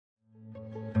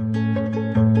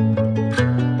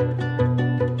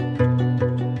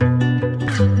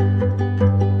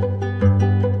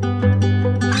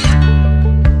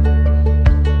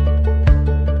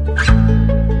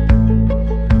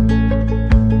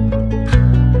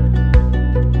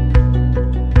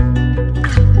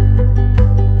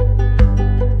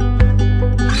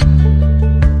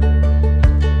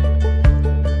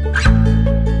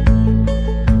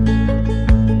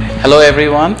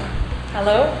everyone.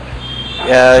 Hello.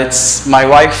 It's my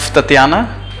wife Tetyana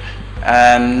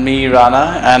and me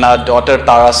Rana and our daughter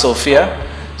Tara Sophia.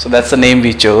 So that's the name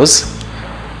we chose.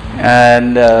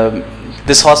 And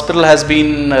this hospital has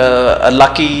been a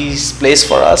lucky place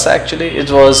for us actually.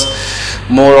 It was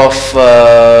more of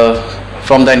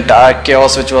from the entire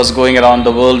chaos which was going around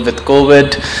the world with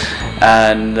COVID.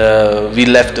 And we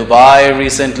left Dubai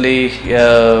recently,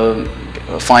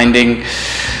 finding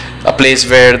a place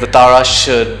where the Tara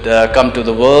should come to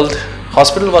the world.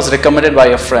 Hospital was recommended by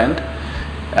a friend,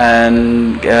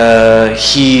 and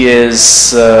he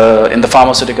is in the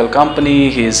pharmaceutical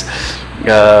company.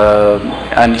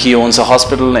 And he owns a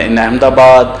hospital in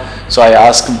Ahmedabad. So I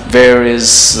asked where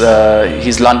is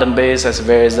he's London based. I said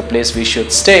where is the place we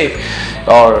should stay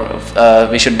or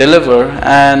we should deliver,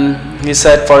 and he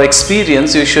said for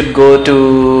experience you should go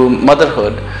to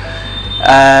Motherhood.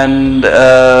 And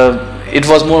it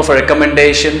was more of a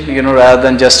recommendation, rather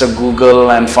than just a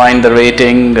Google and find the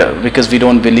rating, because we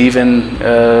don't believe in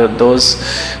those.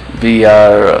 We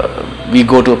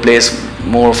go to a place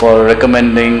more for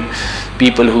recommending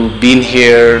people who've been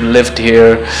here, lived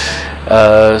here,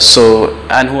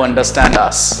 and who understand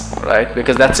us, right?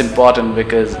 Because that's important,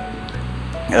 because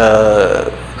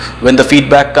when the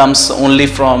feedback comes only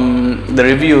from the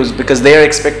reviews, because their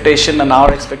expectation and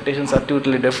our expectations are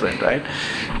totally different, right?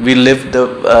 We live the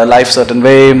life certain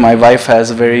way. My wife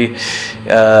has a very,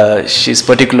 she's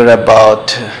particular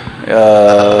about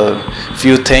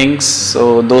few things,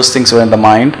 so those things were in the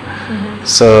mind.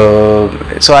 So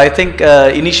I think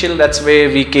initially that's where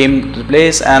we came to the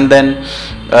place, and then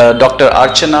Dr.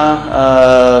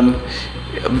 Archana,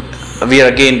 we are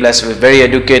again blessed with a very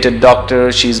educated doctor.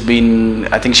 I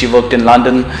think she worked in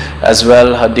London as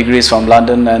well. Her degree is from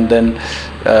London, and then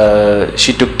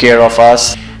she took care of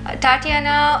us.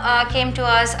 Tetyana came to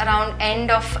us around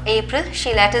end of April.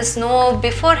 She let us know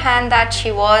beforehand that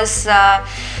she was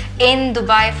in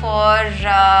Dubai for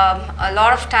a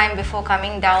lot of time before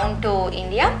coming down to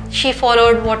India. She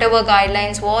followed whatever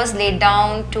guidelines was laid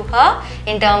down to her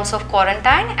in terms of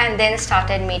quarantine, and then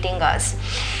started meeting us.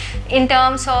 In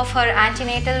terms of her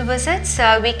antenatal visits,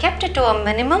 we kept it to a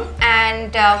minimum,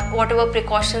 and whatever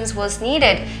precautions was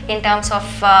needed in terms of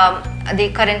the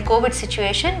current COVID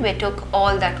situation, we took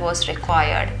all that was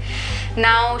required.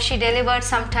 Now she delivered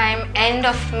sometime end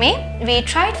of May. We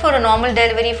tried for a normal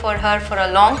delivery for her for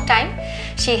a long time.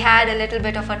 She had a little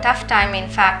bit of a tough time, in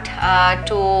fact,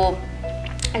 to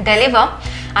deliver.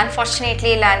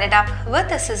 Unfortunately landed up with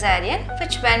a cesarean,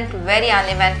 which went very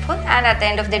uneventful, and at the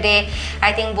end of the day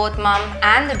I think both mom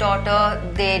and the daughter,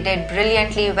 they did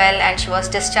brilliantly well, and she was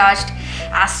discharged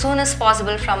as soon as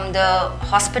possible from the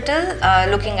hospital,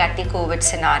 looking at the COVID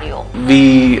scenario.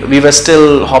 We were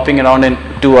still hopping around in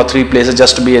 2 or 3 places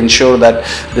just to be ensured that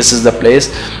this is the place,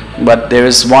 but there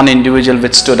is one individual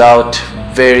which stood out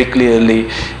very clearly,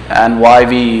 and why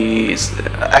we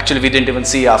didn't even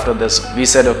see after this. We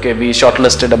said okay, we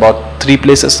shortlisted about 3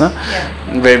 places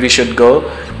where we should go,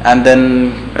 and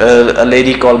then a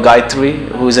lady called Gayatri,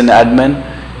 who is in admin,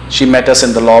 she met us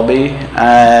in the lobby,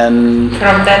 and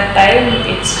from that time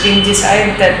it's been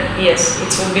decided that yes,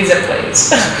 it will be the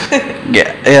place.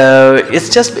 It's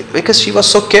just because she was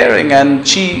so caring, and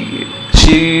she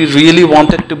really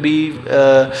wanted to be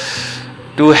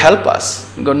to help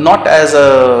us, not as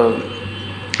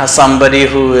somebody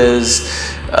who is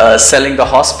selling the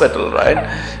hospital, right?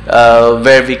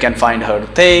 Where we can find her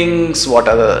things, what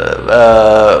are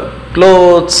the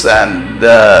clothes, and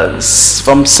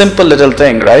from simple little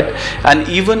thing, right? And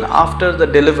even after the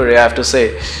delivery, I have to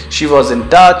say, she was in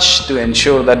touch to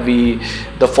ensure that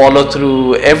the follow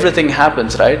through, everything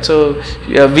happens, right? So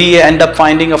we end up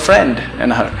finding a friend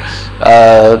in her.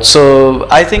 So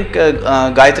I think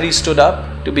Gayatri stood up,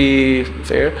 to be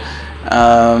fair.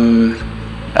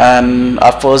 And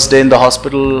our first day in the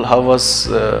hospital, how was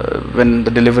when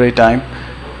the delivery time?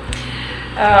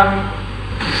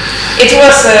 It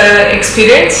was an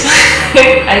experience.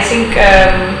 I think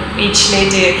each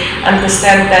lady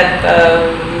understands that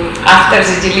after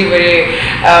the delivery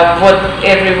what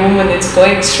every woman is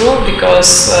going through,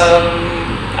 because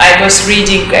I was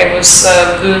reading, I was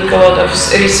doing a lot of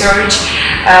research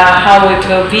how it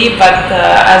will be, but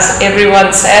as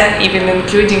everyone said, even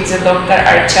including the Dr.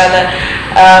 Archana,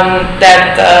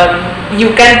 that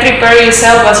you can prepare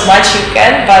yourself as much you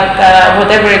can, but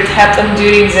whatever it happened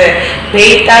during the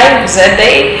daytime,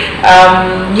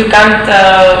 you can't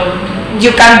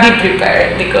you can't be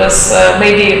prepared, because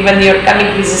maybe when you're coming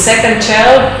with the second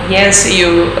child, yes,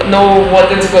 you know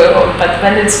what is going on, but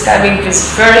when it's coming with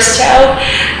first child,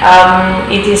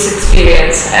 it is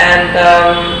experience. And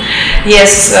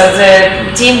yes,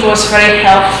 the team was very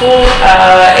helpful,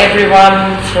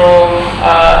 everyone from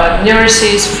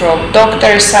nurses, from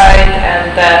doctor side,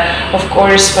 and of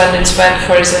course when it's went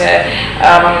for the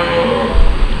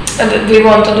we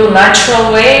want to do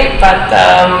natural way, but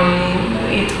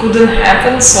it couldn't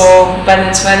happen, so when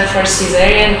it went for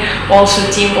cesarean, also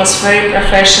team was very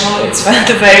professional, it went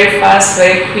very fast,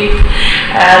 very quick,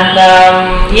 and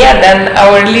yeah, then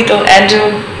our little angel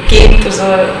came to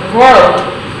the world.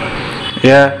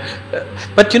 Yeah,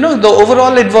 but you know, the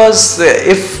overall it was,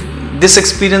 if this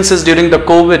experience is during the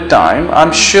COVID time,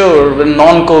 I'm sure when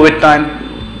non-COVID time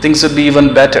things would be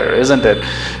even better, isn't it?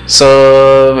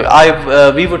 So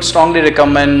we would strongly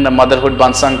recommend Motherhood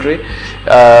Banashankari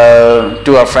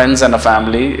to our friends and our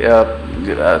family.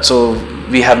 So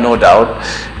we have no doubt,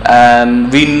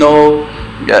 and we know,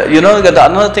 you know,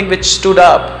 another thing which stood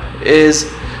up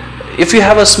is, if you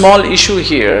have a small issue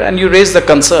here and you raise the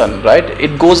concern, right,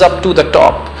 it goes up to the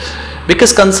top.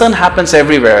 Because concern happens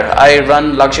everywhere. I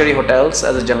run luxury hotels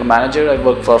as a general manager. I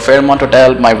work for Fairmont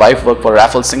Hotel. My wife worked for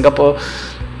Raffles Singapore.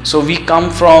 So we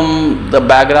come from the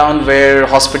background where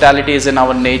hospitality is in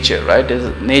our nature, right?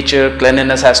 Nature,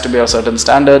 cleanliness has to be a certain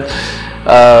standard.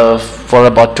 For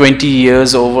about 20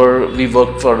 years over, we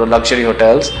worked for luxury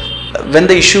hotels. When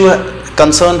the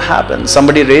concern happens,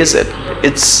 somebody raise it.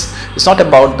 It's not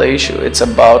about the issue. It's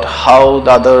about how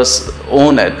the others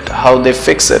own it, how they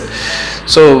fix it.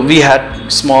 So we had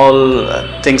small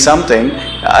thing, something.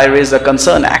 I raised a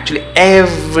concern. Actually,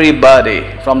 everybody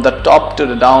from the top to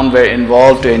the down were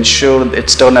involved to ensure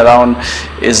its turnaround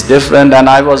is different. And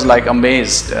I was like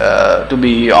amazed, to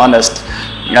be honest.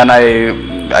 And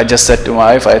I just said to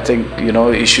my wife, I think, you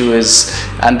know, issue is,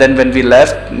 and then when we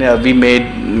left, we made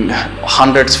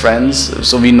hundreds friends,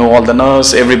 so we know all the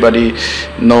nurse, everybody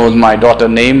knows my daughter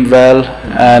name well,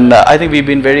 and I think we've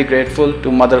been very grateful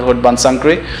to Motherhood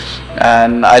Banashankari.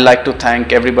 And I like to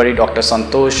thank everybody, Dr.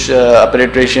 Santosh,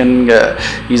 pediatrician,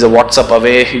 he's a WhatsApp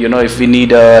away, you know, if we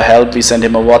need help, we send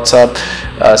him a WhatsApp.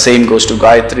 Same goes to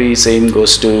Gayatri, same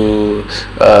goes to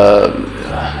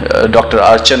Dr.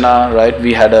 Archana, right?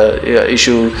 We had a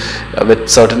issue with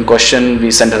certain question,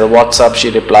 we sent her a WhatsApp, she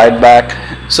replied back.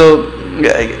 So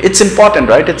it's important,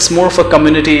 right? It's more of a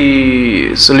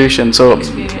community solution, so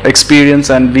experience,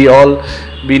 and we all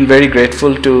been very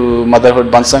grateful to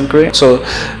Motherhood Banashankari. So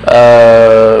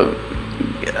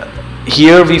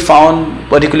here we found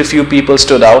particularly few people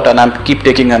stood out, and I keep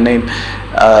taking her name.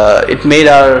 It made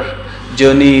our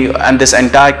journey and this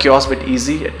entire kiosk bit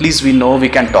easy. At least we know we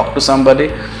can talk to somebody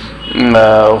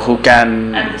who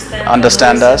can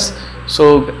understand us.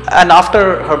 So, and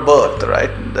after her birth,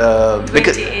 right?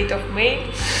 28th of May.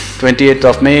 28th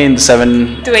of May in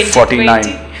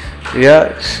 7:49.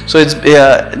 Yeah. So it's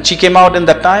she came out in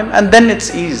that time, and then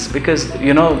it's ease, because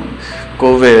you know,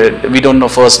 COVID, we don't know,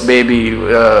 first baby,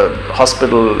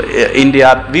 hospital,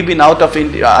 India. We've been out of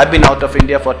India. I've been out of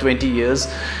India for 20 years.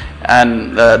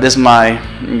 And this is my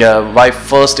wife's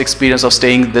first experience of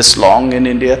staying this long in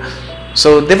India.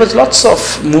 So there was lots of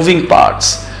moving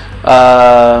parts.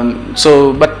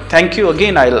 But thank you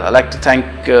again. I like to thank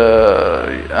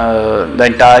the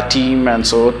entire team, and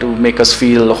so to make us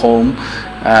feel home,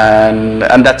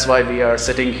 and that's why we are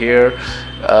sitting here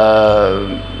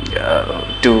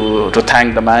to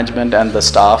thank the management and the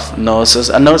staff, nurses,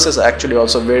 and nurses are actually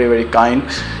also very, very kind.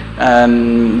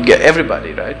 And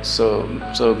everybody, right? So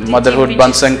Motherhood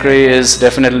Banashankari is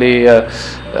definitely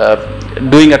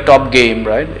doing a top game,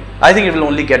 right? I think it will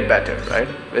only get better, right?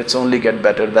 It's only get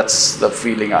better. That's the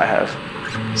feeling I have.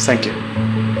 Thank you.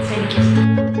 Thank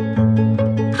you.